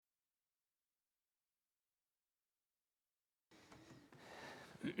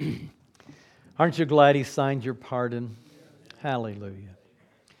Aren't you glad He signed your pardon? Hallelujah.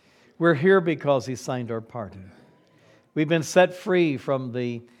 We're here because He signed our pardon. We've been set free from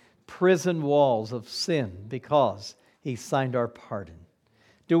the prison walls of sin because He signed our pardon.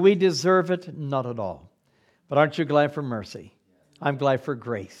 Do we deserve it? Not at all. But aren't you glad for mercy? I'm glad for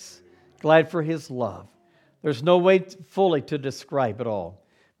grace. Glad for His love. There's no way fully to describe it all.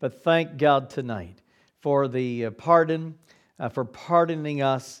 But thank God tonight for the pardon, for pardoning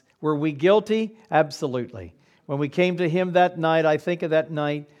us. Were we guilty? Absolutely. When we came to Him that night, I think of that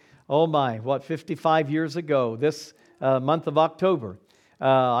night, 55 years ago, this month of October,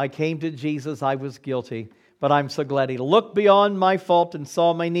 I came to Jesus. I was guilty, but I'm so glad He looked beyond my fault and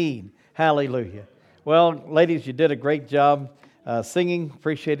saw my need. Hallelujah. Well, ladies, you did a great job singing.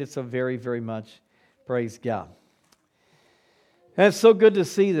 Appreciate it so very, very much. Praise God. And it's so good to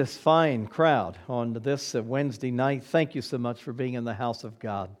see this fine crowd on this Wednesday night. Thank you so much for being in the house of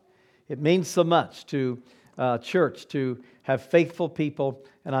God. It means so much to church to have faithful people,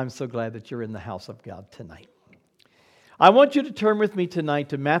 and I'm so glad that you're in the house of God tonight. I want you to turn with me tonight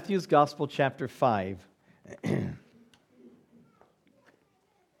to Matthew's Gospel, chapter 5.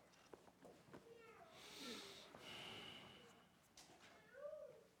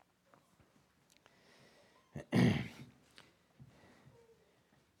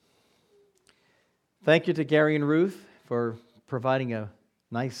 Thank you to Gary and Ruth for providing a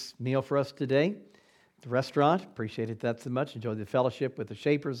nice meal for us today at the restaurant. Appreciated that so much. Enjoyed the fellowship with the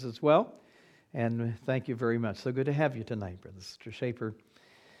Shapers as well. And thank you very much. So good to have you tonight, Brother Sister Shaper.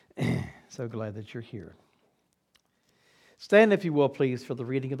 So glad that you're here. Stand, if you will, please, for the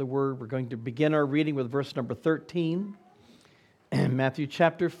reading of the Word. We're going to begin our reading with verse number 13, Matthew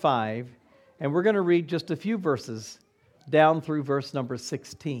chapter 5. And we're going to read just a few verses down through verse number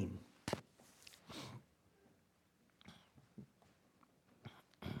 16.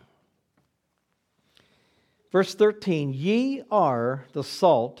 Verse 13, ye are the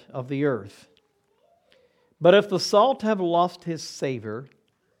salt of the earth. But if the salt have lost his savor,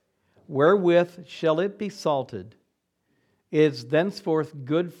 wherewith shall it be salted? It is thenceforth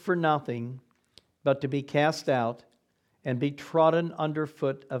good for nothing, but to be cast out and be trodden under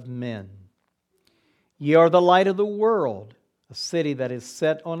foot of men. Ye are the light of the world. A city that is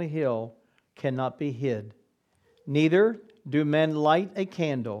set on a hill cannot be hid. Neither do men light a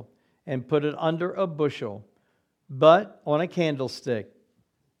candle and put it under a bushel, but on a candlestick,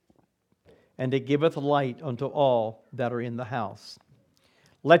 and it giveth light unto all that are in the house.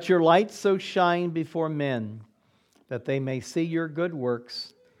 Let your light so shine before men, that they may see your good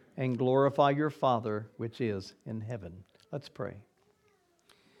works and glorify your Father which is in heaven. Let's pray.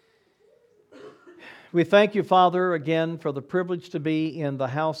 We thank you, Father, again for the privilege to be in the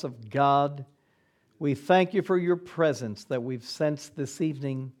house of God. We thank you for your presence that we've sensed this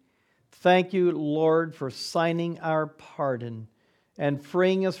evening. Thank you, Lord, for signing our pardon and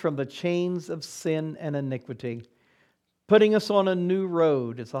freeing us from the chains of sin and iniquity, putting us on a new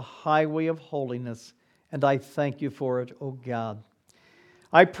road. It's a highway of holiness, and I thank you for it, O God.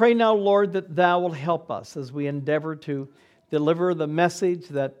 I pray now, Lord, that thou will help us as we endeavor to deliver the message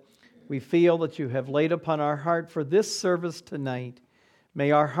that we feel that you have laid upon our heart for this service tonight.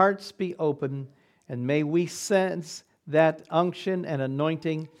 May our hearts be open, and may we sense that unction and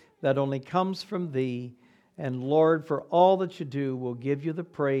anointing that only comes from thee. And Lord, for all that you do, we'll give you the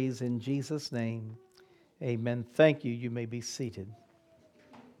praise in Jesus' name. Amen. Thank you. You may be seated.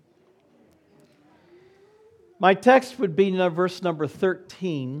 My text would be verse number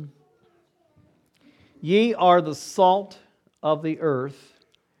 13. Ye are the salt of the earth,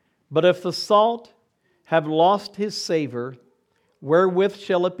 but if the salt have lost his savor, wherewith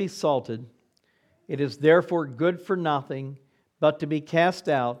shall it be salted? It is therefore good for nothing, but to be cast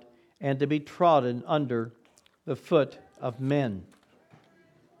out and to be trodden under the foot of men.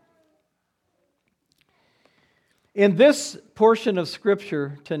 In this portion of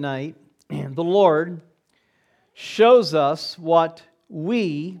Scripture tonight, the Lord shows us what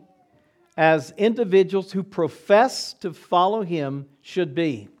we, as individuals who profess to follow Him, should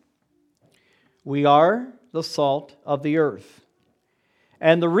be. We are the salt of the earth.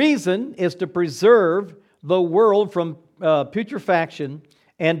 And the reason is to preserve the world from putrefaction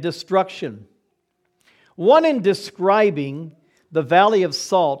and destruction. One in describing the valley of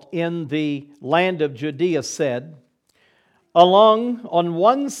salt in the land of Judea said, on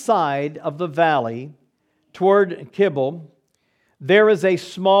one side of the valley toward Kibble, there is a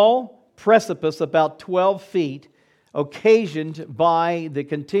small precipice about 12 feet, occasioned by the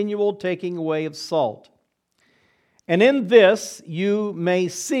continual taking away of salt. And in this you may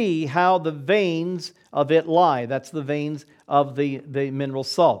see how the veins of it lie. That's the veins of the mineral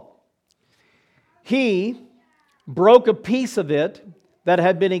salt. He broke a piece of it that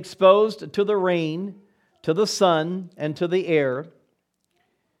had been exposed to the rain, to the sun, and to the air.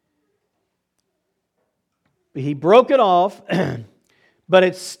 He broke it off, but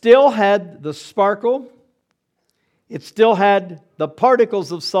it still had the sparkle. It still had the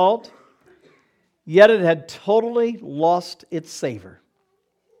particles of salt, yet it had totally lost its savor.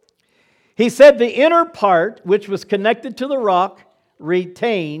 He said the inner part, which was connected to the rock,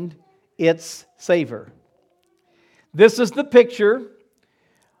 retained its savor. This is the picture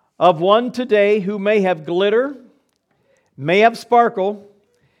of one today who may have glitter, may have sparkle,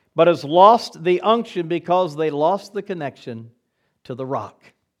 but has lost the unction because they lost the connection to the rock.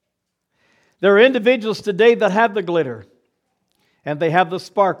 There are individuals today that have the glitter and they have the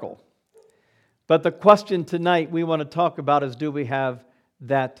sparkle. But the question tonight we want to talk about is, do we have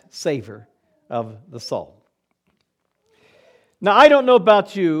that savor of the salt? Now, I don't know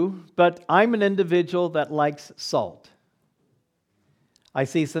about you, but I'm an individual that likes salt. I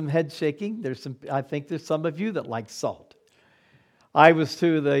see some head shaking. I think there's some of you that like salt. I was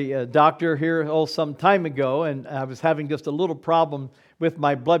to the doctor here some time ago, and I was having just a little problem with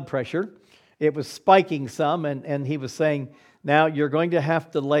my blood pressure. It was spiking some, and he was saying, now you're going to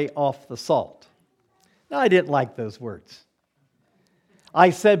have to lay off the salt. Now, I didn't like those words. I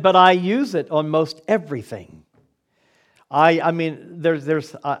said, but I use it on most everything. I'm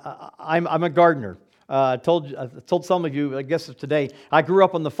a gardener. I told some of you, I guess today, I grew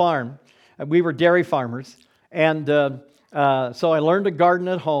up on the farm. We were dairy farmers, and so I learned to garden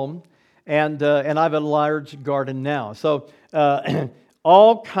at home, and I have a large garden now. So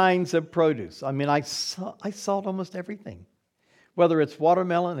all kinds of produce. I mean, I salt almost everything, whether it's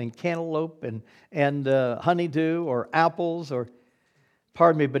watermelon and cantaloupe and honeydew or apples or,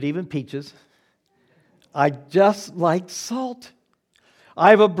 pardon me, but even peaches. I just like salt. I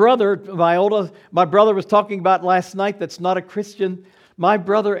have a brother, my brother was talking about last night that's not a Christian. My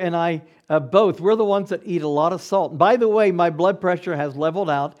brother and I we're the ones that eat a lot of salt. And by the way, my blood pressure has leveled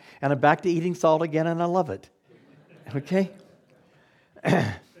out and I'm back to eating salt again and I love it. Okay?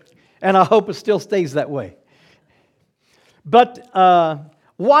 And I hope it still stays that way. But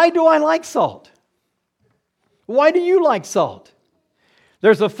why do I like salt? Why do you like salt?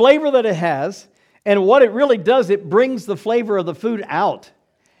 There's a flavor that it has, and what it really does, it brings the flavor of the food out.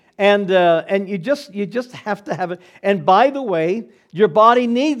 And you just have to have it. And by the way, your body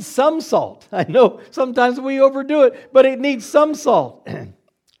needs some salt. I know sometimes we overdo it, but it needs some salt.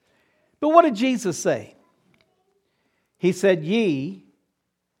 But what did Jesus say? He said, ye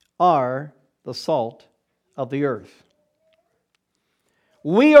are the salt of the earth.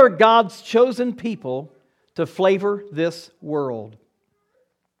 We are God's chosen people to flavor this world.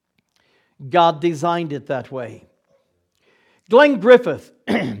 God designed it that way. Glenn Griffith.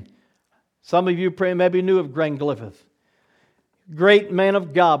 Some of you maybe knew of Glenn Griffith. Great man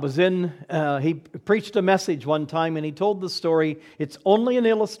of God. He preached a message one time and he told the story. It's only an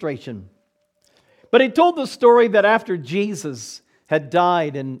illustration. But he told the story that after Jesus had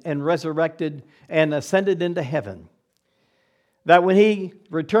died and resurrected and ascended into heaven, that when he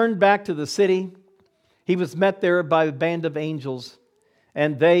returned back to the city, he was met there by a band of angels,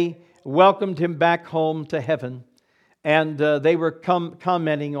 and they welcomed him back home to heaven. And they were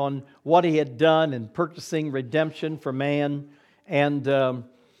commenting on what he had done in purchasing redemption for man, and all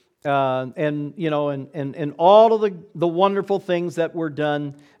of the wonderful things that were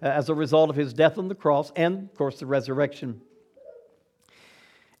done as a result of his death on the cross, and of course the resurrection.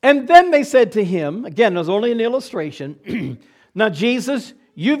 And then they said to him, again, it was only an illustration. Now, Jesus,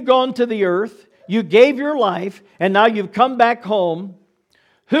 you've gone to the earth, you gave your life, and now you've come back home.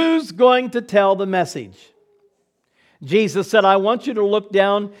 Who's going to tell the message? Jesus said, I want you to look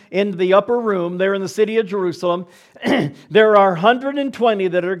down into the upper room there in the city of Jerusalem. There are 120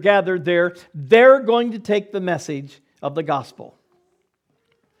 that are gathered there. They're going to take the message of the gospel.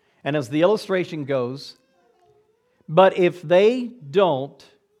 And as the illustration goes, but if they don't,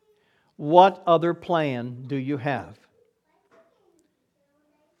 what other plan do you have?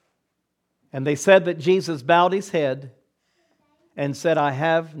 And they said that Jesus bowed his head and said, I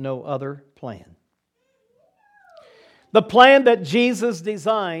have no other plan. The plan that Jesus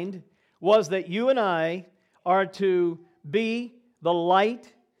designed was that you and I are to be the light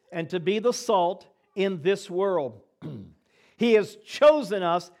and to be the salt in this world. He has chosen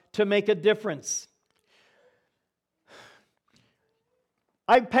us to make a difference.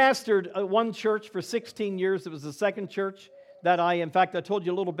 I pastored one church for 16 years. It was the second church in fact, I told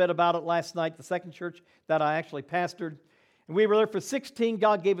you a little bit about it last night, the second church that I actually pastored. And we were there for 16,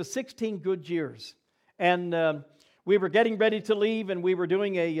 God gave us 16 good years. And we were getting ready to leave, and we were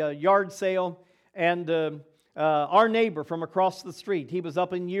doing a yard sale. And our neighbor from across the street, he was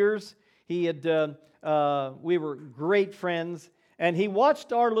up in years. We were great friends. And he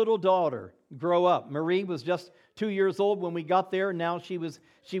watched our little daughter grow up. Marie was just 2 years old when we got there. Now she was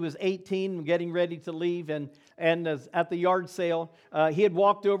 18, getting ready to leave. And at the yard sale, he had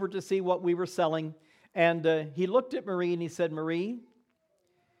walked over to see what we were selling. And he looked at Marie and he said, Marie,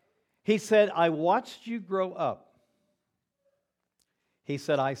 he said, I watched you grow up. He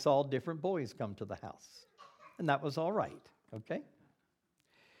said, I saw different boys come to the house. And that was all right, okay?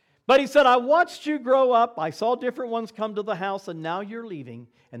 But he said, I watched you grow up. I saw different ones come to the house, and now you're leaving.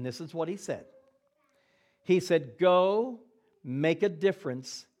 And this is what he said. He said, go make a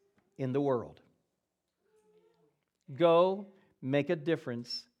difference in the world. Go make a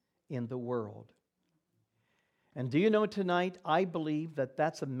difference in the world. And do you know tonight, I believe that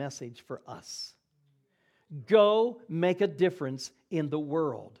that's a message for us. Go make a difference in the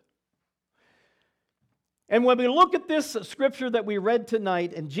world. And when we look at this scripture that we read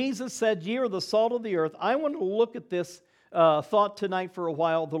tonight, and Jesus said, ye are the salt of the earth, I want to look at this thought tonight for a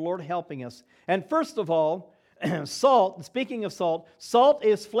while, the Lord helping us. And first of all, salt, speaking of salt, salt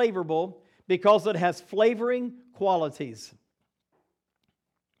is flavorable because it has flavoring qualities.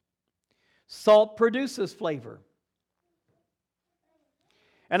 Salt produces flavor.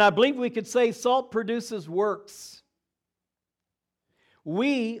 And I believe we could say salt produces works.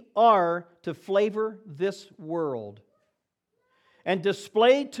 We are to flavor this world and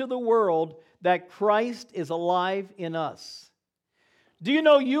display to the world that Christ is alive in us. Do you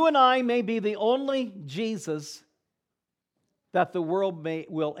know you and I may be the only Jesus that the world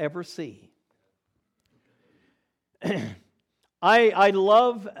will ever see? I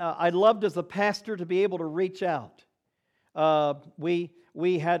loved as a pastor to be able to reach out.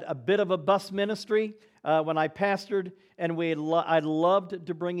 We had a bit of a bus ministry when I pastored, and I loved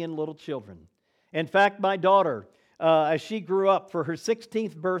to bring in little children. In fact, my daughter, as she grew up for her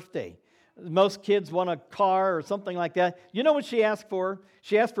 16th birthday, most kids want a car or something like that. You know what she asked for?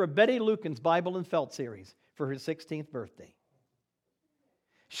 She asked for a Betty Lukens Bible and Felt series for her 16th birthday.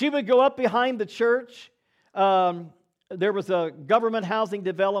 She would go up behind the church. There was a government housing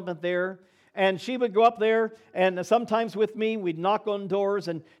development there. And she would go up there, and sometimes with me, we'd knock on doors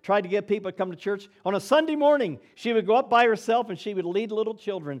and try to get people to come to church. On a Sunday morning, she would go up by herself, and she would lead little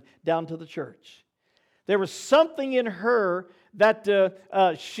children down to the church. There was something in her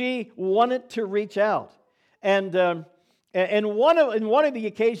that she wanted to reach out. And in one of the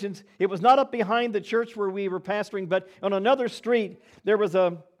occasions, it was not up behind the church where we were pastoring, but on another street,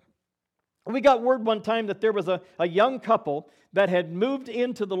 we got word one time that there was a young couple that had moved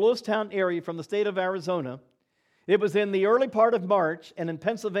into the Lewistown area from the state of Arizona. It was in the early part of March, and in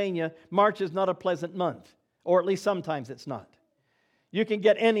Pennsylvania, March is not a pleasant month, or at least sometimes it's not. You can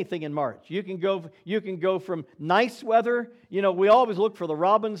get anything in March. You can go from nice weather. You know, we always look for the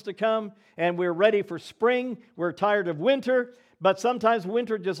robins to come, and we're ready for spring. We're tired of winter, but sometimes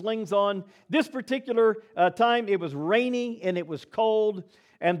winter just lingers on. This particular time, it was rainy and it was cold.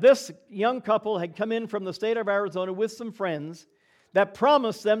 And this young couple had come in from the state of Arizona with some friends that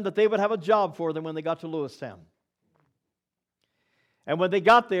promised them that they would have a job for them when they got to Lewistown. And when they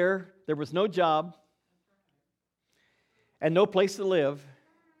got there, there was no job and no place to live.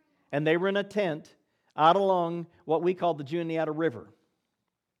 And they were in a tent out along what we call the Juniata River.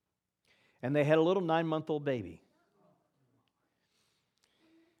 And they had a little 9-month-old baby.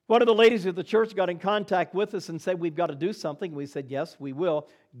 One of the ladies at the church got in contact with us and said, we've got to do something. We said, yes, we will.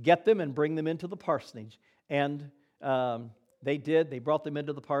 Get them and bring them into the parsonage. And they did. They brought them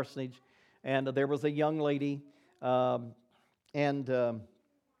into the parsonage. And there was a young lady and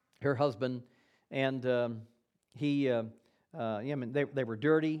her husband. And they were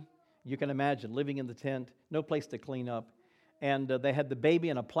dirty. You can imagine, living in the tent, no place to clean up. And they had the baby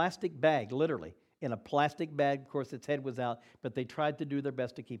in a plastic bag, literally. In a plastic bag. Of course, its head was out, but they tried to do their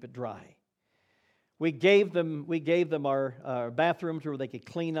best to keep it dry. We gave them our bathrooms where they could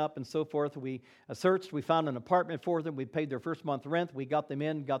clean up and so forth. We searched. We found an apartment for them. We paid their first month rent. We got them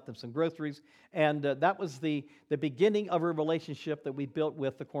in, got them some groceries, and that was the beginning of a relationship that we built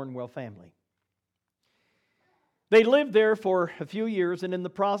with the Cornwell family. They lived there for a few years, and in the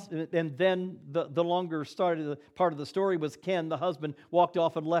process, and then the longer part of the story was Ken, the husband, walked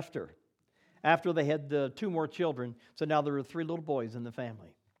off and left her after they had 2 more children. So now there were 3 little boys in the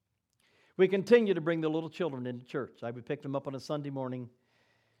family. We continue to bring the little children into church. I would pick them up on a Sunday morning.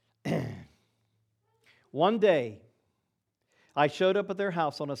 One day, I showed up at their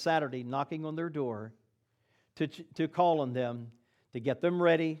house on a Saturday, knocking on their door to call on them, to get them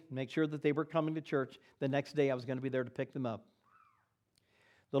ready, make sure that they were coming to church. The next day I was going to be there to pick them up.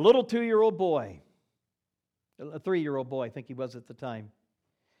 The little 2-year-old boy, a 3-year-old boy, I think he was at the time,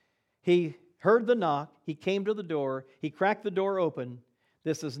 he heard the knock, he came to the door, he cracked the door open.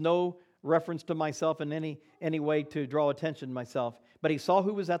 This is no reference to myself in any way to draw attention to myself, but he saw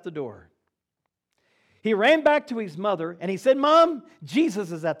who was at the door. He ran back to his mother and he said, "Mom,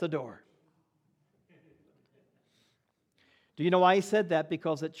 Jesus is at the door." Do you know why he said that?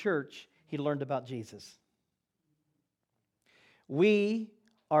 Because at church he learned about Jesus. We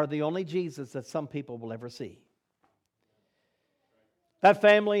are the only Jesus that some people will ever see. That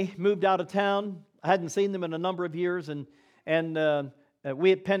family moved out of town. I hadn't seen them in a number of years, and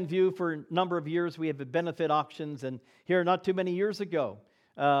we at Penview for a number of years, we have benefit auctions, and here not too many years ago,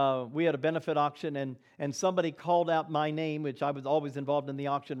 we had a benefit auction, and somebody called out my name, which I was always involved in the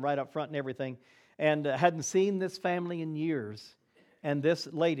auction right up front and everything, and hadn't seen this family in years, and this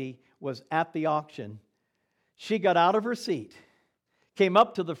lady was at the auction. She got out of her seat, came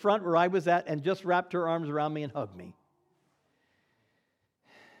up to the front where I was at, and just wrapped her arms around me and hugged me.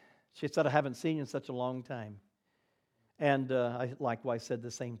 She said, "I haven't seen you in such a long time." And I likewise said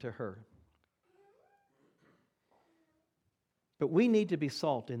the same to her. But we need to be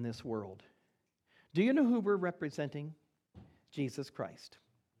salt in this world. Do you know who we're representing? Jesus Christ.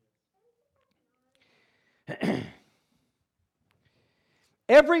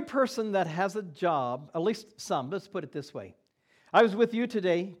 Every person that has a job, at least some, let's put it this way. I was with you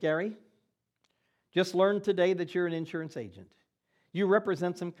today, Gary. Just learned today that you're an insurance agent. You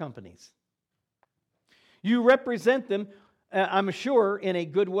represent some companies. You represent them, I'm sure, in a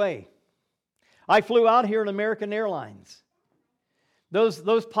good way. I flew out here in American Airlines.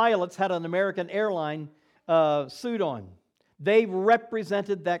 Those pilots had an American airline suit on. They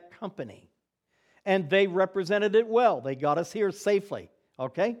represented that company. And they represented it well. They got us here safely.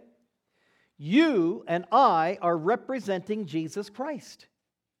 Okay? You and I are representing Jesus Christ.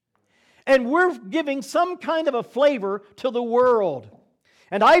 And we're giving some kind of a flavor to the world.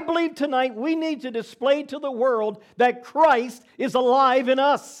 And I believe tonight we need to display to the world that Christ is alive in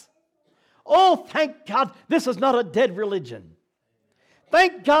us. Oh, thank God this is not a dead religion.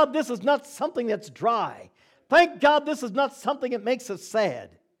 Thank God this is not something that's dry. Thank God this is not something that makes us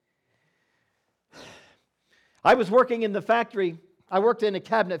sad. I was working in the factory. I worked in a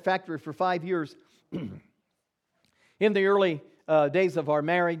cabinet factory for 5 years in the early days of our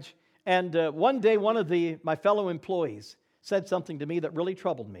marriage. And one day, one of my fellow employees said something to me that really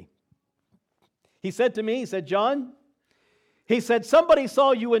troubled me. He said to me, "John," he said, "somebody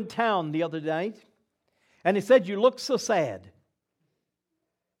saw you in town the other night, and he said you looked so sad."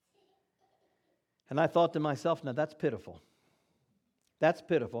 And I thought to myself, now that's pitiful. That's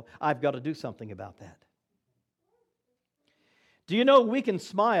pitiful. I've got to do something about that. Do you know we can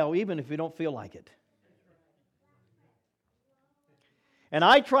smile even if we don't feel like it? And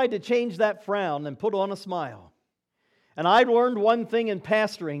I tried to change that frown and put on a smile. And I learned one thing in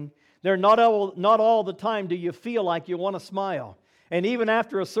pastoring. Not all the time do you feel like you want to smile. And even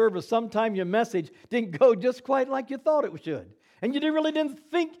after a service, sometimes your message didn't go just quite like you thought it should. And you really didn't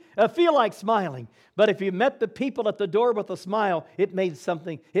feel like smiling. But if you met the people at the door with a smile, it made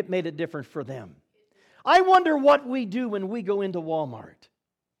it different for them. I wonder what we do when we go into Walmart.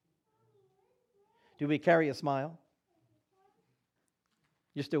 Do we carry a smile?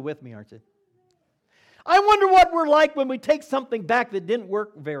 You're still with me, aren't you? I wonder what we're like when we take something back that didn't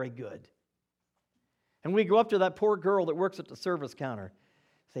work very good. And we go up to that poor girl that works at the service counter.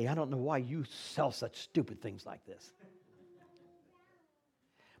 Say, "I don't know why you sell such stupid things like this."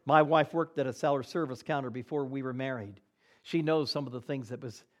 My wife worked at a seller service counter before we were married. She knows some of the things that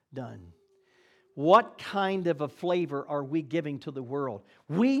was done. What kind of a flavor are we giving to the world?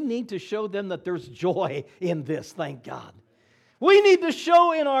 We need to show them that there's joy in this, thank God. We need to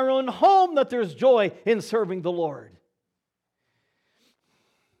show in our own home that there's joy in serving the Lord.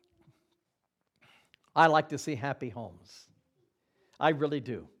 I like to see happy homes. I really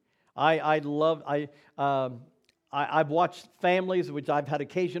do. I've watched families, which I've had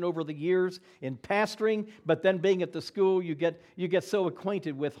occasion over the years in pastoring, but then being at the school, you get so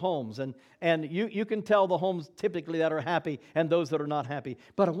acquainted with homes, and you can tell the homes typically that are happy and those that are not happy.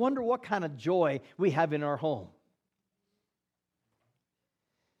 But I wonder what kind of joy we have in our home.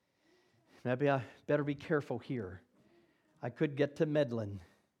 Maybe I better be careful here. I could get to meddling.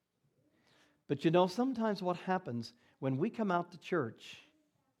 But you know, sometimes what happens when we come out to church,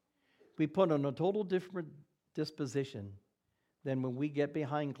 we put on a total different disposition than when we get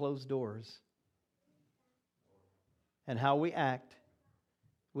behind closed doors and how we act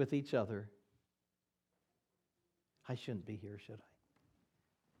with each other. I shouldn't be here, should I?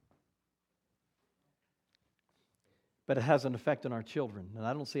 But it has an effect on our children. And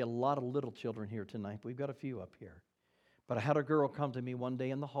I don't see a lot of little children here tonight. We've got a few up here. But I had a girl come to me one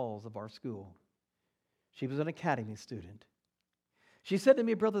day in the halls of our school. She was an academy student. She said to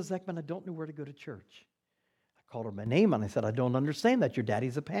me, Brother Zechman, I don't know where to go to church. I called her by name and I said, I don't understand that. Your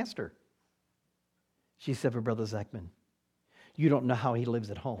daddy's a pastor. She said, but Brother Zechman, you don't know how he lives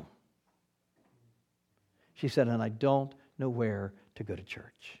at home. She said, and I don't know where to go to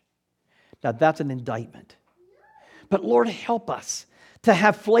church. Now that's an indictment. But Lord, help us to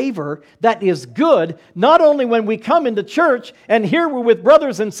have flavor that is good, not only when we come into church and here we're with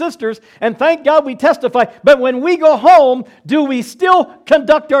brothers and sisters, and thank God we testify, but when we go home, do we still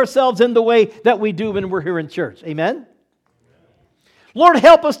conduct ourselves in the way that we do when we're here in church? Amen? Lord,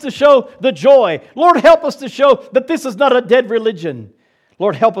 help us to show the joy. Lord, help us to show that this is not a dead religion.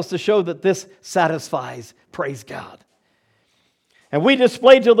 Lord, help us to show that this satisfies. Praise God. And we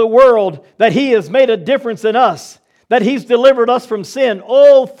display to the world that He has made a difference in us, that He's delivered us from sin.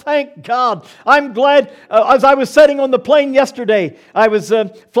 Oh, thank God. I'm glad. As I was sitting on the plane yesterday, I was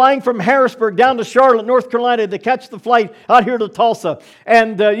flying from Harrisburg down to Charlotte, North Carolina to catch the flight out here to Tulsa.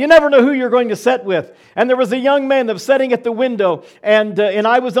 And you never know who you're going to sit with. And there was a young man that was sitting at the window, and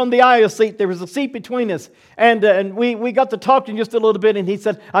I was on the aisle seat. There was a seat between us. And we got to talking just a little bit, and he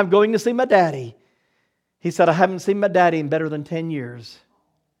said, I'm going to see my daddy. He said, I haven't seen my daddy in better than 10 years.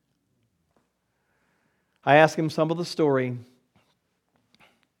 I asked him some of the story.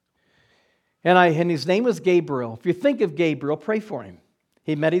 And his name was Gabriel. If you think of Gabriel, pray for him.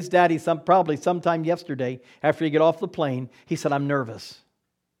 He met his daddy probably sometime yesterday after he got off the plane. He said, I'm nervous.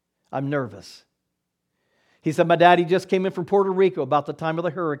 I'm nervous. He said, my daddy just came in from Puerto Rico about the time of the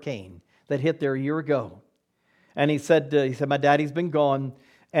hurricane that hit there a year ago. And he said, my daddy's been gone.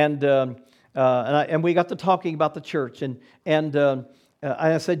 And we got to talking about the church. And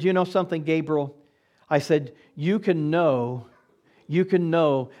I said, you know something, Gabriel? I said, you can know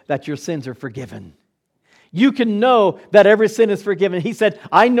that your sins are forgiven. You can know that every sin is forgiven. He said,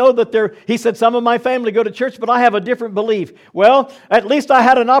 I know that he said, some of my family go to church, but I have a different belief. Well, at least I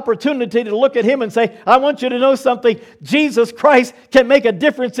had an opportunity to look at him and say, I want you to know something. Jesus Christ can make a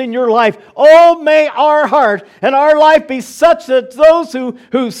difference in your life. Oh, may our heart and our life be such that those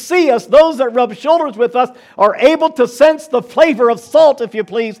who see us, those that rub shoulders with us, are able to sense the flavor of salt, if you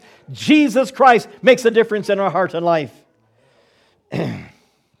please. Jesus Christ makes a difference in our heart and life.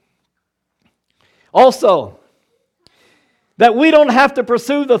 Also, that we don't have to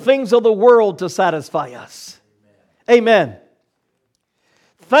pursue the things of the world to satisfy us. Amen.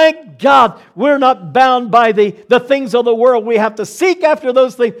 Thank God we're not bound by the things of the world. We have to seek after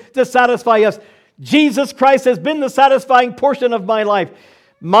those things to satisfy us. Jesus Christ has been the satisfying portion of my life.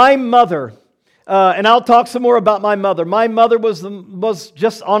 My mother, and I'll talk some more about my mother. My mother was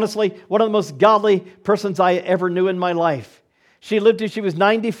just honestly one of the most godly persons I ever knew in my life. She lived till she was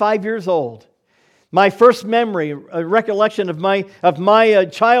 95 years old. My first memory, a recollection of my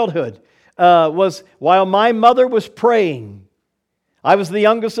childhood was while my mother was praying. I was the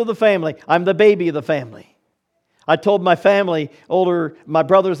youngest of the family. I'm the baby of the family. I told my family, my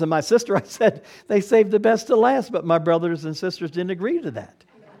brothers and my sister, I said, they saved the best to last, but my brothers and sisters didn't agree to that.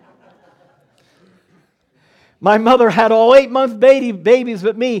 My mother had all 8-month babies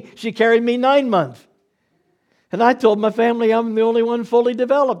with me. She carried me 9 months. And I told my family I'm the only one fully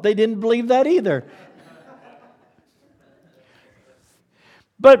developed. They didn't believe that either.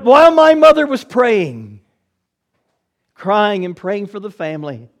 But while my mother was praying, crying and praying for the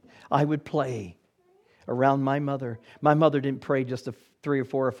family, I would play around my mother. My mother didn't pray just a 3 or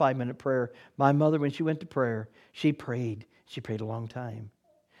 4 or 5 minute prayer. My mother, when she went to prayer, she prayed. She prayed a long time.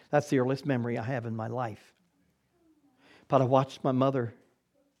 That's the earliest memory I have in my life. But I watched my mother.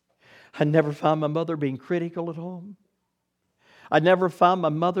 I never found my mother being critical at home. I never found my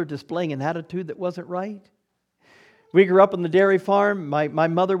mother displaying an attitude that wasn't right. We grew up on the dairy farm. My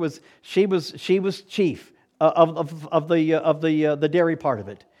mother was chief of the dairy part of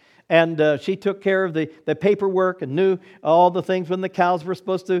it, and she took care of the paperwork and knew all the things when the cows were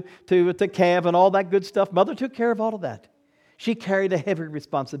supposed to calve and all that good stuff. Mother took care of all of that. She carried a heavy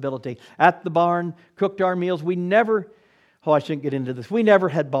responsibility at the barn, cooked our meals. We never. Oh, I shouldn't get into this. We never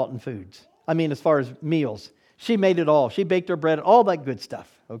had bought-in foods. I mean, as far as meals. She made it all. She baked our bread, all that good stuff,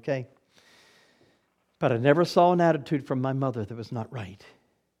 okay? But I never saw an attitude from my mother that was not right.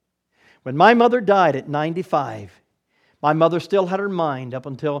 When my mother died at 95, my mother still had her mind up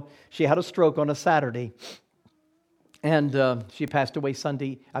until she had a stroke on a Saturday. And she passed away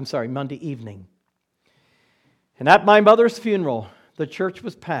Monday evening. And at my mother's funeral, the church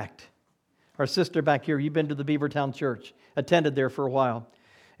was packed. Our sister back here, you've been to the Beavertown Church, attended there for a while.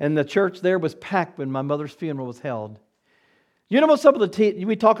 And the church there was packed when my mother's funeral was held. You know what some of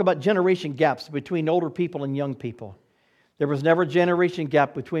we talk about generation gaps between older people and young people. There was never a generation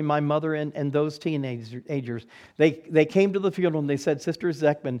gap between my mother and those teenagers. They came to the funeral and they said, Sister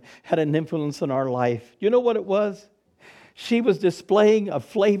Zeckman had an influence on our life. You know what it was? She was displaying a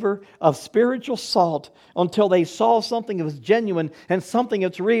flavor of spiritual salt until they saw something that was genuine and something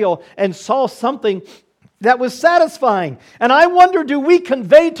that's real and saw something that was satisfying. And I wonder, do we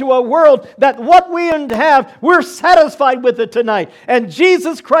convey to a world that what we have, we're satisfied with it tonight? And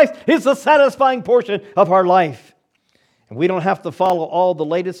Jesus Christ is the satisfying portion of our life. And we don't have to follow all the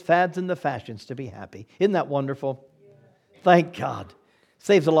latest fads and the fashions to be happy. Isn't that wonderful? Thank God.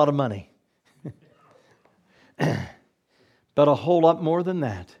 Saves a lot of money. But a whole lot more than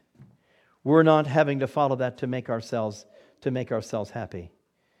that. We're not having to follow that to make ourselves happy.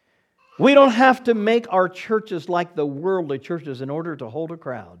 We don't have to make our churches like the worldly churches in order to hold a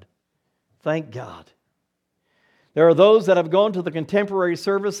crowd. Thank God. There are those that have gone to the contemporary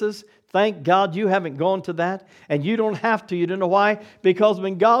services. Thank God you haven't gone to that. And you don't have to. You don't know why? Because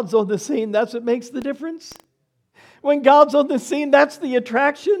when God's on the scene, that's what makes the difference. When God's on the scene, that's the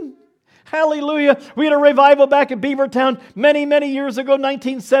attraction. Hallelujah. We had a revival back in Beavertown many, many years ago,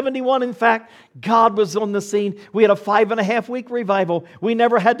 1971. In fact, God was on the scene. We had a 5.5-week revival. We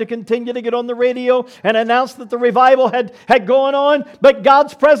never had to continue to get on the radio and announce that the revival had gone on. But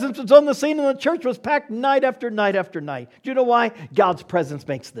God's presence was on the scene and the church was packed night after night after night. Do you know why? God's presence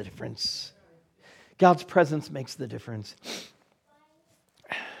makes the difference. God's presence makes the difference.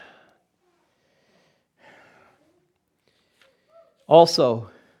 Also,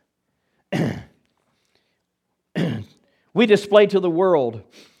 we display to the world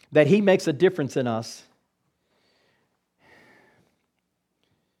that He makes a difference in us.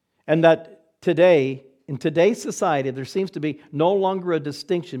 And that today, in today's society, there seems to be no longer a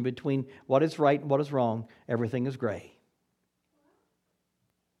distinction between what is right and what is wrong. Everything is gray.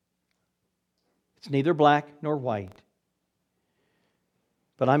 It's neither black nor white.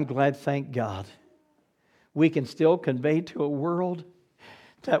 But I'm glad, thank God, we can still convey to a world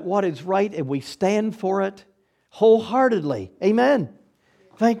that what is right and we stand for it wholeheartedly. Amen.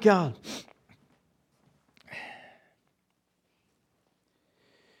 Thank God.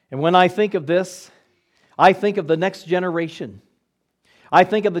 And when I think of this, I think of the next generation. I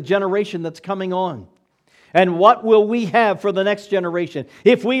think of the generation that's coming on. And what will we have for the next generation?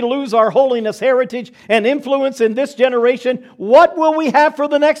 If we lose our holiness heritage and influence in this generation, what will we have for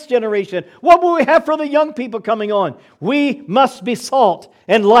the next generation? What will we have for the young people coming on? We must be salt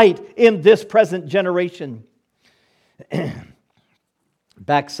and light in this present generation.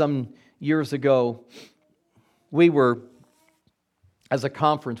 Back some years ago, as a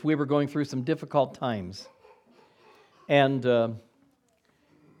conference, we were going through some difficult times. And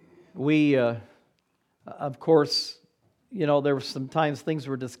of course, there were sometimes things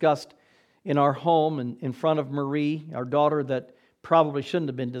were discussed in our home and in front of Marie, our daughter, that probably shouldn't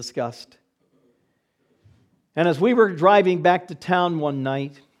have been discussed. And as we were driving back to town one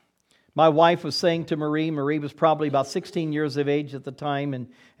night, my wife was saying to Marie was probably about 16 years of age at the time,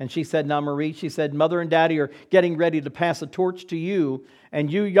 and she said, now Marie, she said, Mother and Daddy are getting ready to pass a torch to you,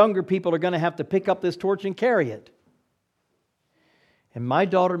 and you younger people are going to have to pick up this torch and carry it. And my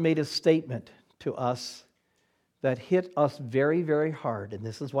daughter made a statement to us that hit us very, very hard. And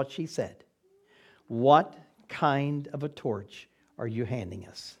this is what she said. What kind of a torch are you handing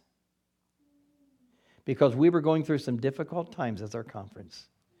us? Because we were going through some difficult times as our conference.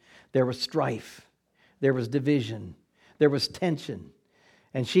 There was strife. There was division. There was tension.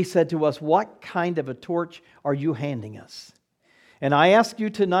 And she said to us, what kind of a torch are you handing us? And I ask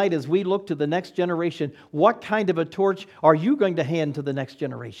you tonight, as we look to the next generation, what kind of a torch are you going to hand to the next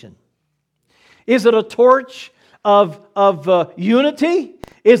generation? Is it a torch of unity?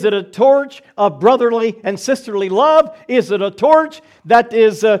 Is it a torch of brotherly and sisterly love? Is it a torch that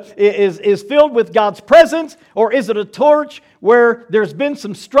is filled with God's presence? Or is it a torch where there's been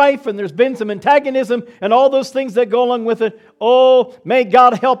some strife and there's been some antagonism and all those things that go along with it? Oh, may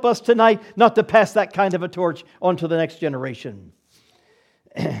God help us tonight not to pass that kind of a torch on to the next generation.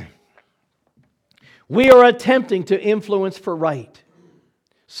 We are attempting to influence for right.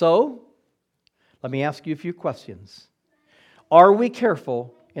 So, let me ask you a few questions. Are we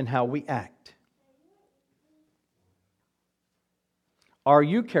careful in how we act? Are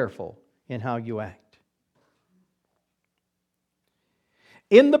you careful in how you act?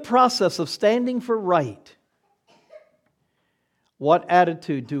 In the process of standing for right, what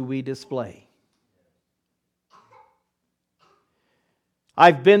attitude do we display?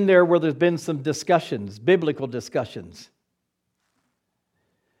 I've been there where there's been some discussions, biblical discussions.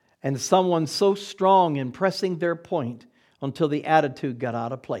 And someone so strong in pressing their point until the attitude got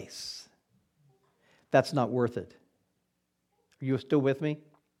out of place. That's not worth it. Are you still with me?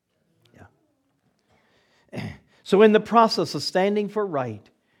 Yeah. So in the process of standing for right,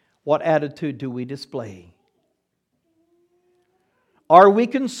 what attitude do we display? Are we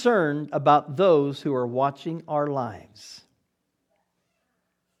concerned about those who are watching our lives?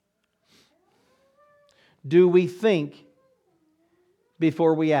 Do we think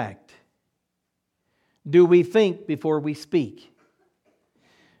before we act? Do we think before we speak?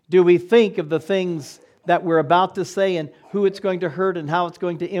 Do we think of the things that we're about to say and who it's going to hurt and how it's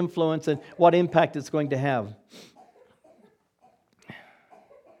going to influence and what impact it's going to have?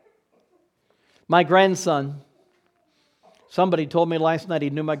 My grandson, somebody told me last night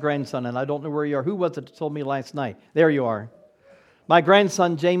he knew my grandson, and I don't know where you are. Who was it that told me last night? There you are. My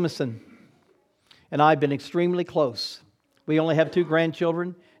grandson, Jameson, and I have been extremely close. We only have 2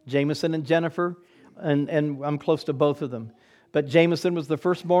 grandchildren, Jameson and Jennifer, and I'm close to both of them. But Jameson was the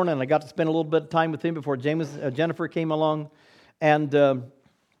firstborn, and I got to spend a little bit of time with him before Jennifer came along. And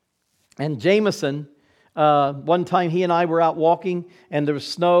Jameson, one time he and I were out walking, and there was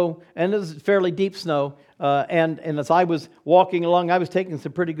snow, and it was fairly deep snow. And as I was walking along, I was taking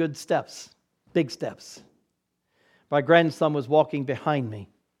some pretty good steps, big steps. My grandson was walking behind me,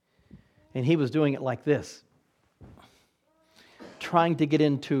 and he was doing it like this, trying to get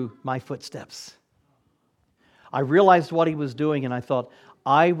into my footsteps. I realized what he was doing, and I thought,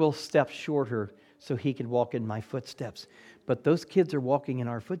 I will step shorter so he can walk in my footsteps. But those kids are walking in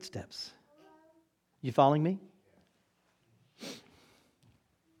our footsteps. You following me?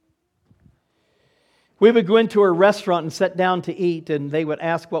 We would go into a restaurant and sit down to eat, and they would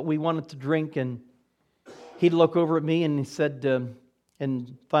ask what we wanted to drink, and he'd look over at me and he said,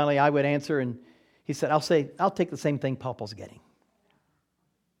 and finally I would answer, and he said, I'll take the same thing Papa's getting.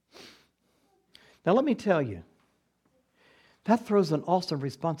 Now let me tell you, that throws an awesome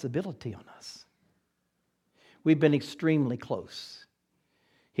responsibility on us. We've been extremely close.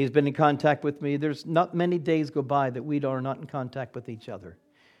 He's been in contact with me. There's not many days go by that we are not in contact with each other.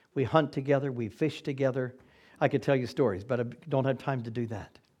 We hunt together, we fish together. I could tell you stories, but I don't have time to do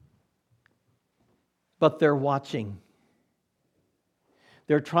that. But they're watching.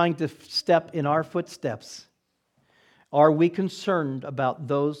 They're trying to step in our footsteps. Are we concerned about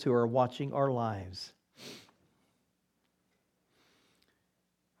those who are watching our lives?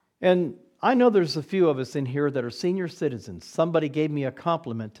 And I know there's a few of us in here that are senior citizens. Somebody gave me a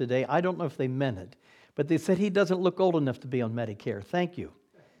compliment today. I don't know if they meant it, but they said he doesn't look old enough to be on Medicare. Thank you.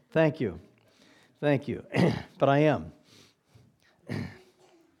 Thank you. Thank you. But I am.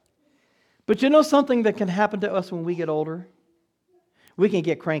 But you know something that can happen to us when we get older? We can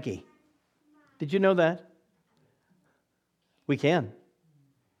get cranky. Did you know that? We can.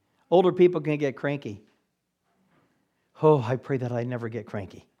 Older people can get cranky. Oh, I pray that I never get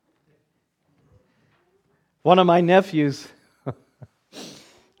cranky. One of my nephews,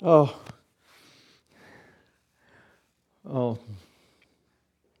 one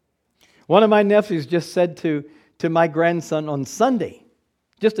of my nephews just said to my grandson on Sunday,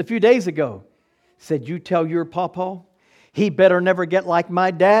 just a few days ago, said, you tell your pawpaw, he better never get like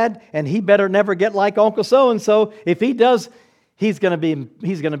my dad, and he better never get like Uncle so-and-so. If he does, he's going to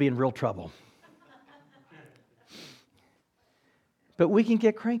be in real trouble. But we can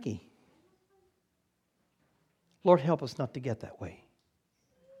get cranky. Lord, help us not to get that way.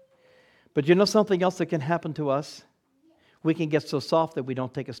 But you know something else that can happen to us? We can get so soft that we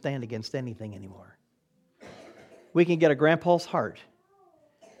don't take a stand against anything anymore. We can get a grandpa's heart.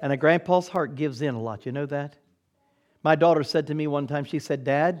 And a grandpa's heart gives in a lot. You know that? My daughter said to me one time, she said,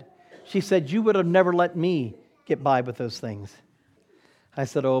 Dad, she said, you would have never let me get by with those things. I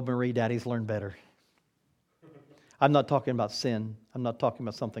said, oh, Marie, Daddy's learned better. I'm not talking about sin. I'm not talking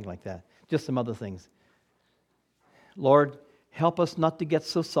about something like that. Just some other things. Lord, help us not to get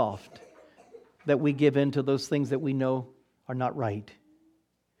so soft that we give in to those things that we know are not right.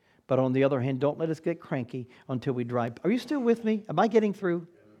 But on the other hand, don't let us get cranky until we drive. Are you still with me? Am I getting through?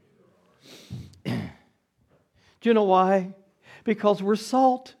 Do you know why? Because we're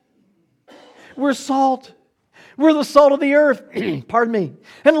salt. We're salt. We're the salt of the earth. Pardon me.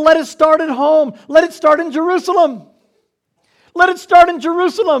 And let it start at home. Let it start in Jerusalem. Let it start in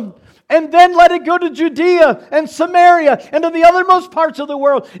Jerusalem. And then let it go to Judea and Samaria and to the othermost parts of the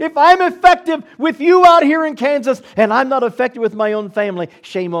world. If I'm effective with you out here in Kansas and I'm not effective with my own family,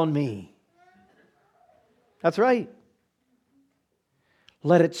 shame on me. That's right.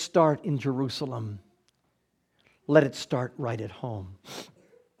 Let it start in Jerusalem. let it start right at home.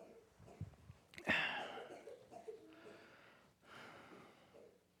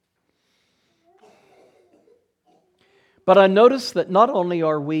 But I notice that not only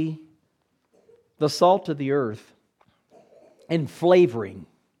are we the salt of the earth in flavoring,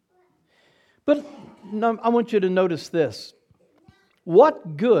 but I want you to notice this.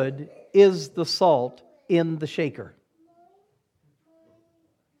 What good is the salt in the shaker?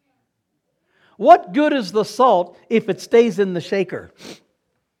 What good is the salt if it stays in the shaker?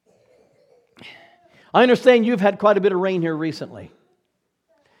 I understand you've had quite a bit of rain here recently.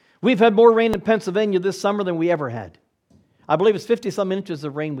 We've had more rain in Pennsylvania this summer than we ever had. I believe it's 50-some inches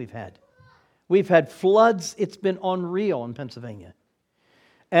of rain we've had. We've had floods. It's been unreal in Pennsylvania.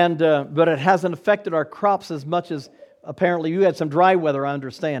 But it hasn't affected our crops as much as apparently you had some dry weather, I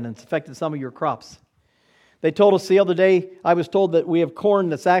understand, and it's affected some of your crops. They told us the other day, I was told that we have corn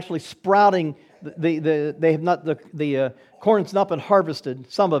that's actually sprouting. The corn's not been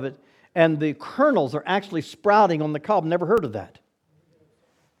harvested, some of it, and the kernels are actually sprouting on the cob. Never heard of that.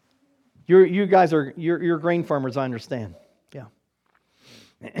 You guys are you're grain farmers, I understand. Yeah.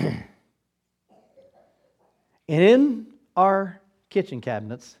 And in our kitchen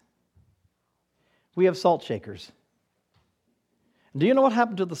cabinets, we have salt shakers. Do you know what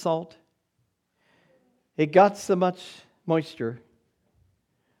happened to the salt? It got so much moisture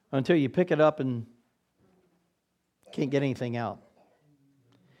until you pick it up and can't get anything out.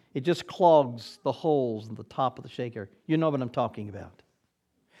 It just clogs the holes in the top of the shaker. You know what I'm talking about.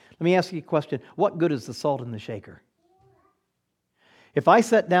 Let me ask you a question. What good is the salt in the shaker? If I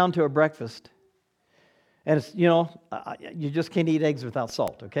sat down to a breakfast, and it's, you just can't eat eggs without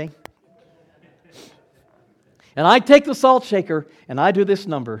salt, okay? And I take the salt shaker and I do this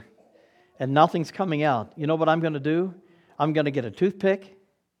number and nothing's coming out. You know what I'm going to do? I'm going to get a toothpick.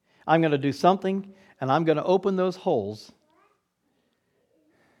 I'm going to do something and I'm going to open those holes.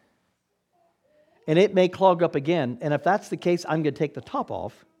 And it may clog up again. And if that's the case, I'm going to take the top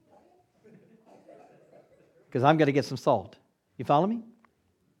off because I'm going to get some salt. You follow me?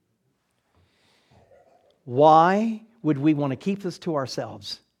 Why would we want to keep this to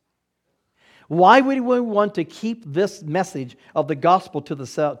ourselves? Why would we want to keep this message of the gospel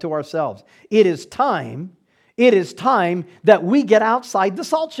to ourselves? It is time that we get outside the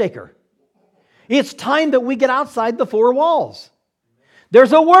salt shaker. It's time that we get outside the four walls.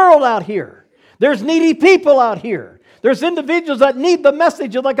 There's a world out here. There's needy people out here. There's individuals that need the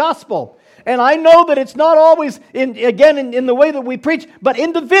message of the gospel. And I know that it's not always, in the way that we preach, but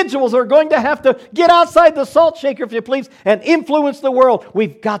individuals are going to have to get outside the salt shaker, if you please, and influence the world.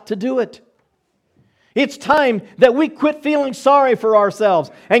 We've got to do it. It's time that we quit feeling sorry for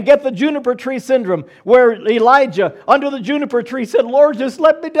ourselves and get the juniper tree syndrome, where Elijah, under the juniper tree, said, Lord, just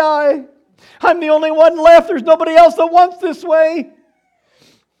let me die. I'm the only one left. There's nobody else that wants this way.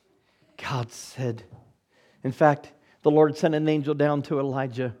 God said, in fact, the Lord sent an angel down to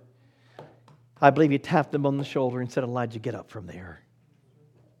Elijah. I believe he tapped him on the shoulder and said, Elijah, get up from there.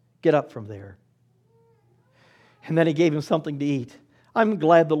 Get up from there. And then he gave him something to eat. I'm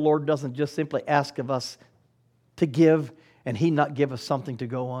glad the Lord doesn't just simply ask of us to give and he not give us something to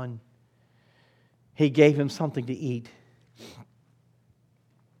go on. He gave him something to eat.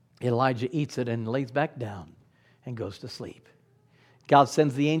 Elijah eats it and lays back down and goes to sleep. God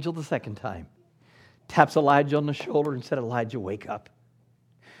sends the angel the second time, taps Elijah on the shoulder and said, Elijah, wake up.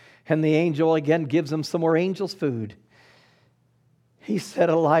 And the angel again gives him some more angel's food. He said,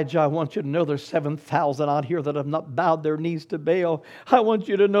 Elijah, I want you to know there's 7,000 out here that have not bowed their knees to Baal. I want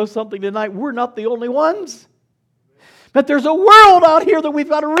you to know something tonight. We're not the only ones. But there's a world out here that we've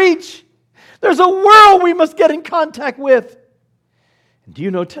got to reach. There's a world we must get in contact with. And do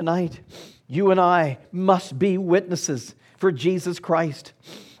you know tonight, you and I must be witnesses for Jesus Christ.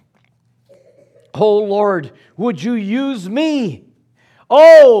 Oh Lord, would you use me?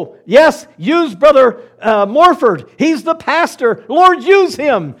 Oh, yes, use Brother Morford. He's the pastor. Lord, use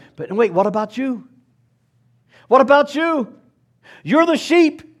him. But wait, what about you? What about you? You're the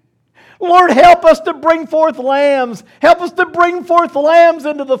sheep. Lord, help us to bring forth lambs. Help us to bring forth lambs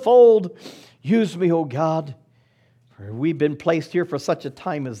into the fold. Use me, oh God. For we've been placed here for such a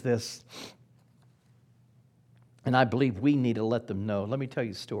time as this. And I believe we need to let them know. Let me tell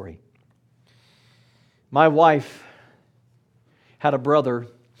you a story. My wife had a brother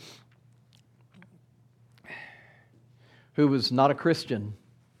who was not a Christian.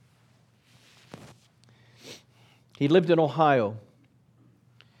 He lived in Ohio.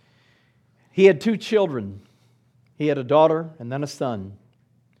 He had 2 children. He had a daughter and then a son.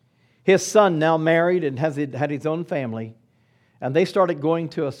 His son, now married and had his own family, and they started going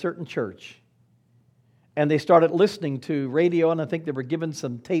to a certain church. And they started listening to radio, and I think they were given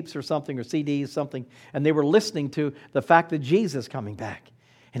some tapes or something, or CDs, something, and they were listening to the fact that Jesus is coming back.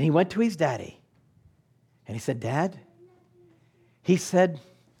 And he went to his daddy, and he said, Dad, he said,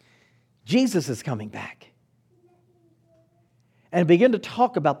 Jesus is coming back. And began to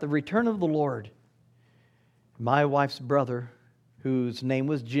talk about the return of the Lord. My wife's brother, whose name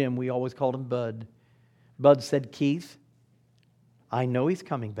was Jim, we always called him Bud. Bud said, Keith, I know he's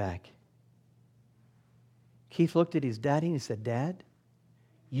coming back. Keith looked at his daddy and he said, Dad,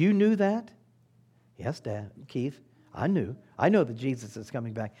 you knew that? Yes, Dad. Keith, I knew. I know that Jesus is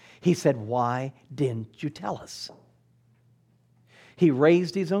coming back. He said, why didn't you tell us? He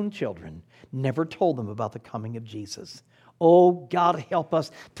raised his own children, never told them about the coming of Jesus. Oh, God, help us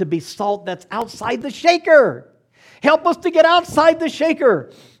to be salt that's outside the shaker. Help us to get outside the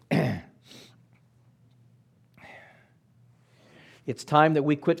shaker. It's time that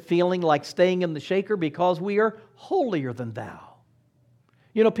we quit feeling like staying in the shaker because we are holier than thou.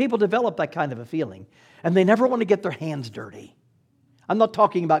 You know, people develop that kind of a feeling, and they never want to get their hands dirty. I'm not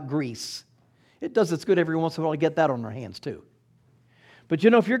talking about grease. It does its good every once in a while to get that on our hands too. But you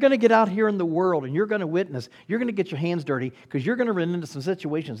know, if you're going to get out here in the world and you're going to witness, you're going to get your hands dirty because you're going to run into some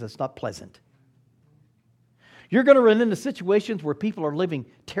situations that's not pleasant. You're going to run into situations where people are living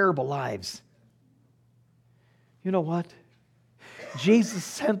terrible lives. You know what? Jesus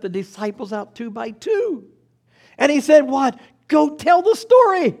sent the disciples out 2 by 2. And he said, what? Go tell the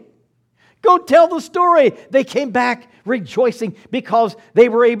story. Go tell the story. They came back rejoicing because they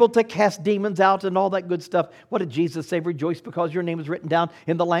were able to cast demons out and all that good stuff. What did Jesus say? Rejoice because your name is written down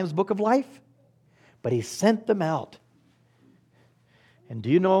in the Lamb's Book of Life. But he sent them out. And do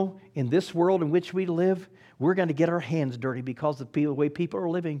you know, in this world in which we live, we're going to get our hands dirty because of the way people are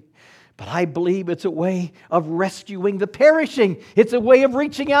living. But I believe it's a way of rescuing the perishing. It's a way of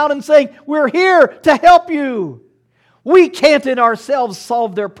reaching out and saying, we're here to help you. We can't in ourselves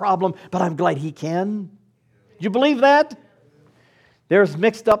solve their problem, but I'm glad He can. Do you believe that? There's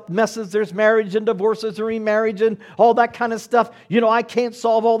mixed up messes. There's marriage and divorces and remarriage and all that kind of stuff. You know, I can't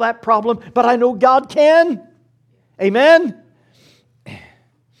solve all that problem, but I know God can. Amen?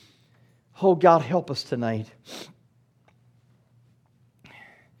 Oh, God, help us tonight.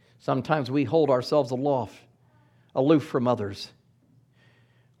 Sometimes we hold ourselves aloof from others.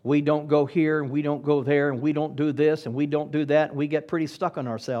 We don't go here and we don't go there and we don't do this and we don't do that, and we get pretty stuck on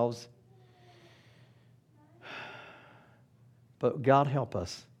ourselves. But God help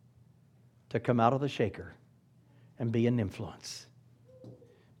us to come out of the shaker and be an influence.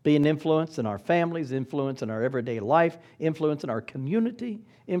 Be an influence in our families, influence in our everyday life, influence in our community,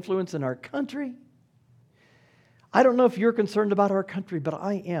 influence in our country. I don't know if you're concerned about our country, but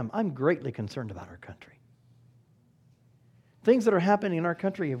I am. I'm greatly concerned about our country. Things that are happening in our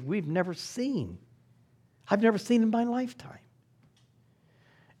country we've never seen. I've never seen in my lifetime.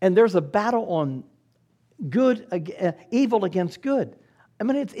 And there's a battle on evil against good. I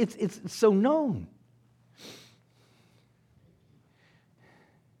mean, it's so known.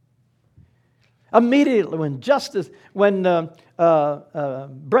 Immediately when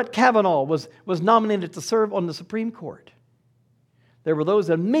Brett Kavanaugh was nominated to serve on the Supreme Court, there were those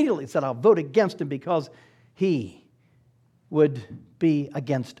that immediately said, I'll vote against him because he would be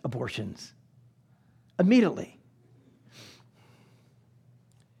against abortions. Immediately.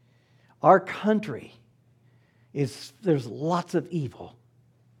 Our country there's lots of evil.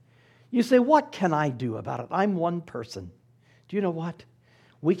 You say, what can I do about it? I'm one person. Do you know what?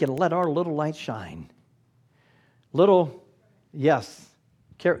 We can let our little light shine. Yes.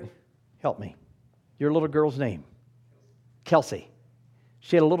 Help me. Your little girl's name? Kelsey.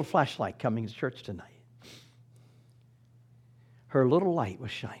 She had a little flashlight coming to church tonight. Her little light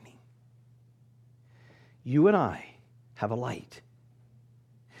was shining. You and I have a light.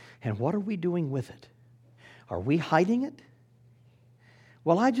 And what are we doing with it? Are we hiding it?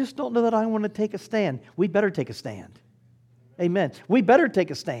 Well, I just don't know that I want to take a stand. We better take a stand. Amen. We better take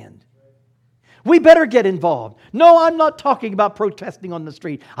a stand. We better get involved. No, I'm not talking about protesting on the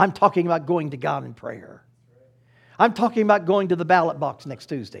street. I'm talking about going to God in prayer. I'm talking about going to the ballot box next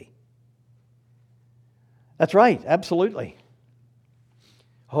Tuesday. That's right, absolutely.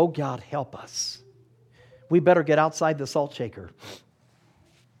 Oh, God, help us. We better get outside the salt shaker.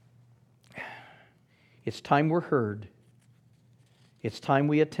 It's time we're heard. It's time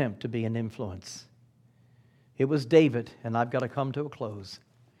we attempt to be an influence. It was David, and I've got to come to a close,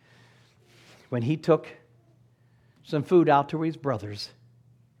 when he took some food out to his brothers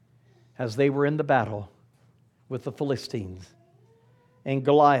as they were in the battle with the Philistines. And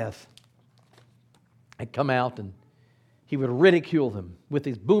Goliath had come out, and he would ridicule them with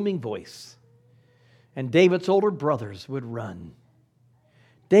his booming voice. and David's older brothers would run.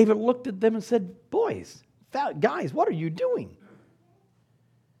 David looked at them and said, boys, guys, what are you doing?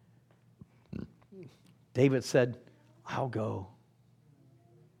 David said, I'll go.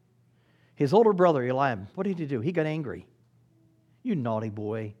 His older brother, Eliab, what did he do? He got angry. You naughty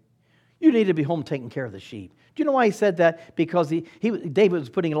boy. You need to be home taking care of the sheep. Do you know why he said that? Because David was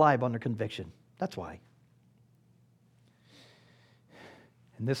putting Eliab under conviction. That's why.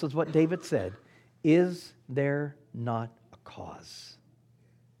 And this is what David said. Is there not a cause?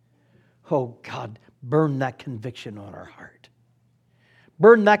 Oh God, burn that conviction on our heart.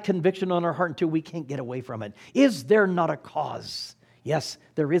 Burn that conviction on our heart until we can't get away from it. Is there not a cause? Yes,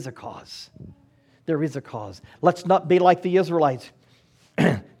 there is a cause. There is a cause. Let's not be like the Israelites.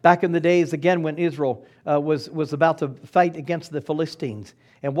 Back in the days, again, when Israel was about to fight against the Philistines.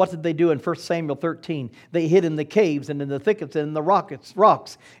 And what did they do in 1 Samuel 13? They hid in the caves and in the thickets and in the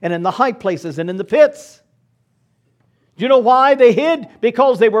rocks and in the high places and in the pits. Do you know why they hid?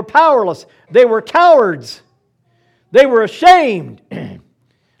 Because they were powerless. They were cowards. They were ashamed.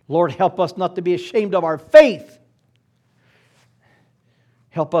 Lord, help us not to be ashamed of our faith.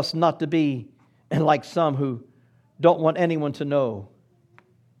 Help us not to be like some who don't want anyone to know.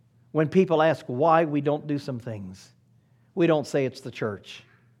 When people ask why we don't do some things, we don't say it's the church.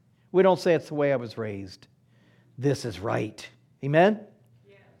 We don't say it's the way I was raised. This is right. Amen?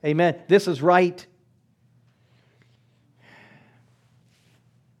 Yeah. Amen. This is right.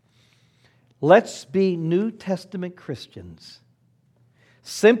 Let's be New Testament Christians.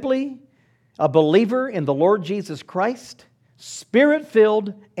 Simply a believer in the Lord Jesus Christ,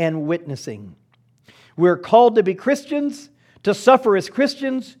 Spirit-filled and witnessing. We're called to be Christians, to suffer as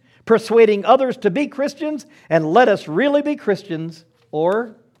Christians, persuading others to be Christians, and let us really be Christians,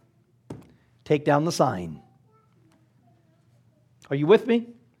 or take down the sign. Are you with me?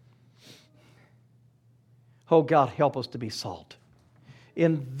 Oh God, help us to be salt.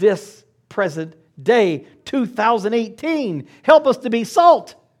 In this present day, 2018, help us to be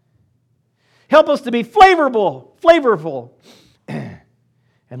salt. Help us to be flavorful.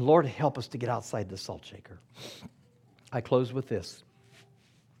 And Lord, help us to get outside the salt shaker. I close with this.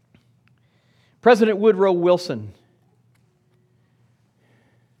 President Woodrow Wilson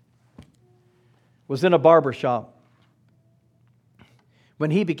was in a barber shop when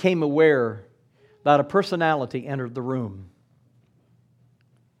he became aware that a personality entered the room.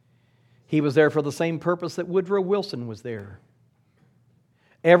 He was there for the same purpose that Woodrow Wilson was there.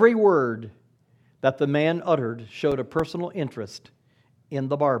 Every word that the man uttered showed a personal interest in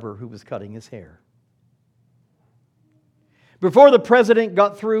the barber who was cutting his hair. Before the president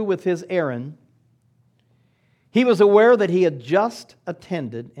got through with his errand, he was aware that he had just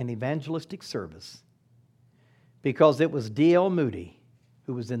attended an evangelistic service because it was D.L. Moody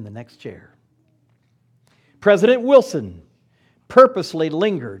who was in the next chair. President Wilson purposely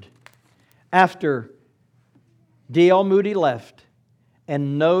lingered after D.L. Moody left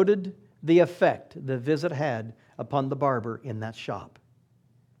and noted the effect the visit had upon the barber in that shop.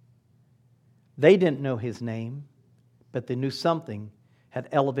 They didn't know his name, but they knew something had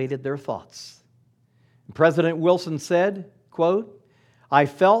elevated their thoughts. President Wilson said, quote, I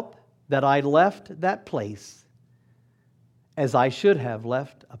felt that I left that place as I should have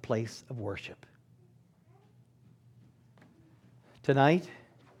left a place of worship. Tonight,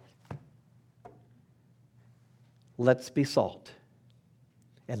 let's be salt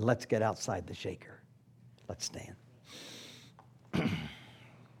and let's get outside the shaker. Let's stand.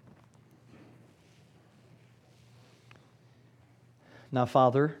 Now,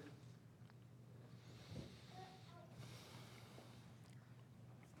 Father,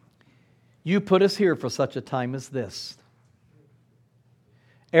 you put us here for such a time as this.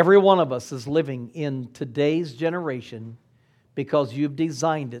 Every one of us is living in today's generation because you've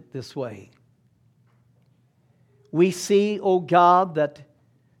designed it this way. We see, oh God, that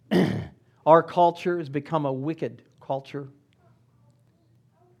our culture has become a wicked culture.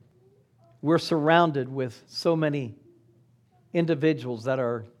 We're surrounded with so many individuals that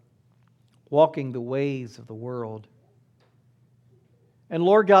are walking the ways of the world. And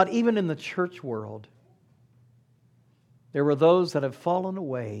Lord God, even in the church world, there were those that have fallen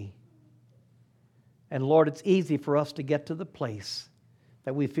away. And Lord, it's easy for us to get to the place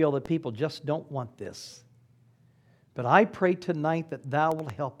that we feel that people just don't want this. But I pray tonight that Thou will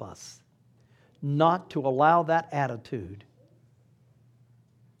help us not to allow that attitude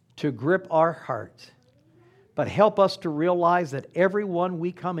to grip our heart, but help us to realize that everyone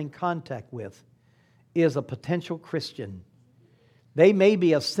we come in contact with is a potential Christian. They may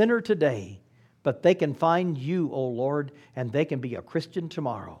be a sinner today, but they can find you, O Lord, and they can be a Christian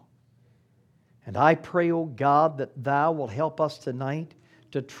tomorrow. And I pray, O God, that Thou will help us tonight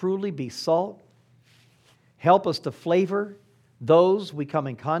to truly be salt. Help us to flavor those we come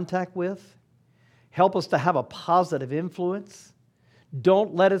in contact with. Help us to have a positive influence.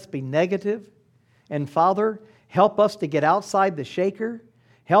 Don't let us be negative. And Father, help us to get outside the shaker.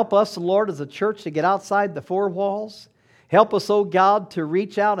 Help us, Lord, as a church to get outside the four walls. Help us, oh God, to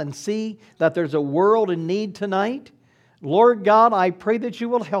reach out and see that there's a world in need tonight. Lord God, I pray that You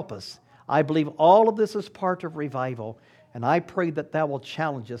will help us. I believe all of this is part of revival, and I pray that Thou will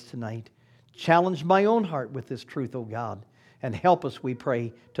challenge us tonight. Challenge my own heart with this truth, oh God, and help us, we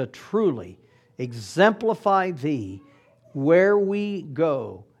pray, to truly exemplify Thee where we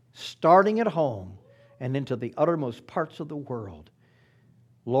go, starting at home and into the uttermost parts of the world.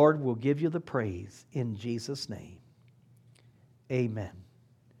 Lord, we'll give You the praise in Jesus' name. Amen.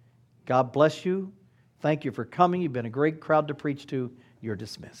 God bless you. Thank you for coming. You've been a great crowd to preach to. You're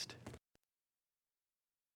dismissed.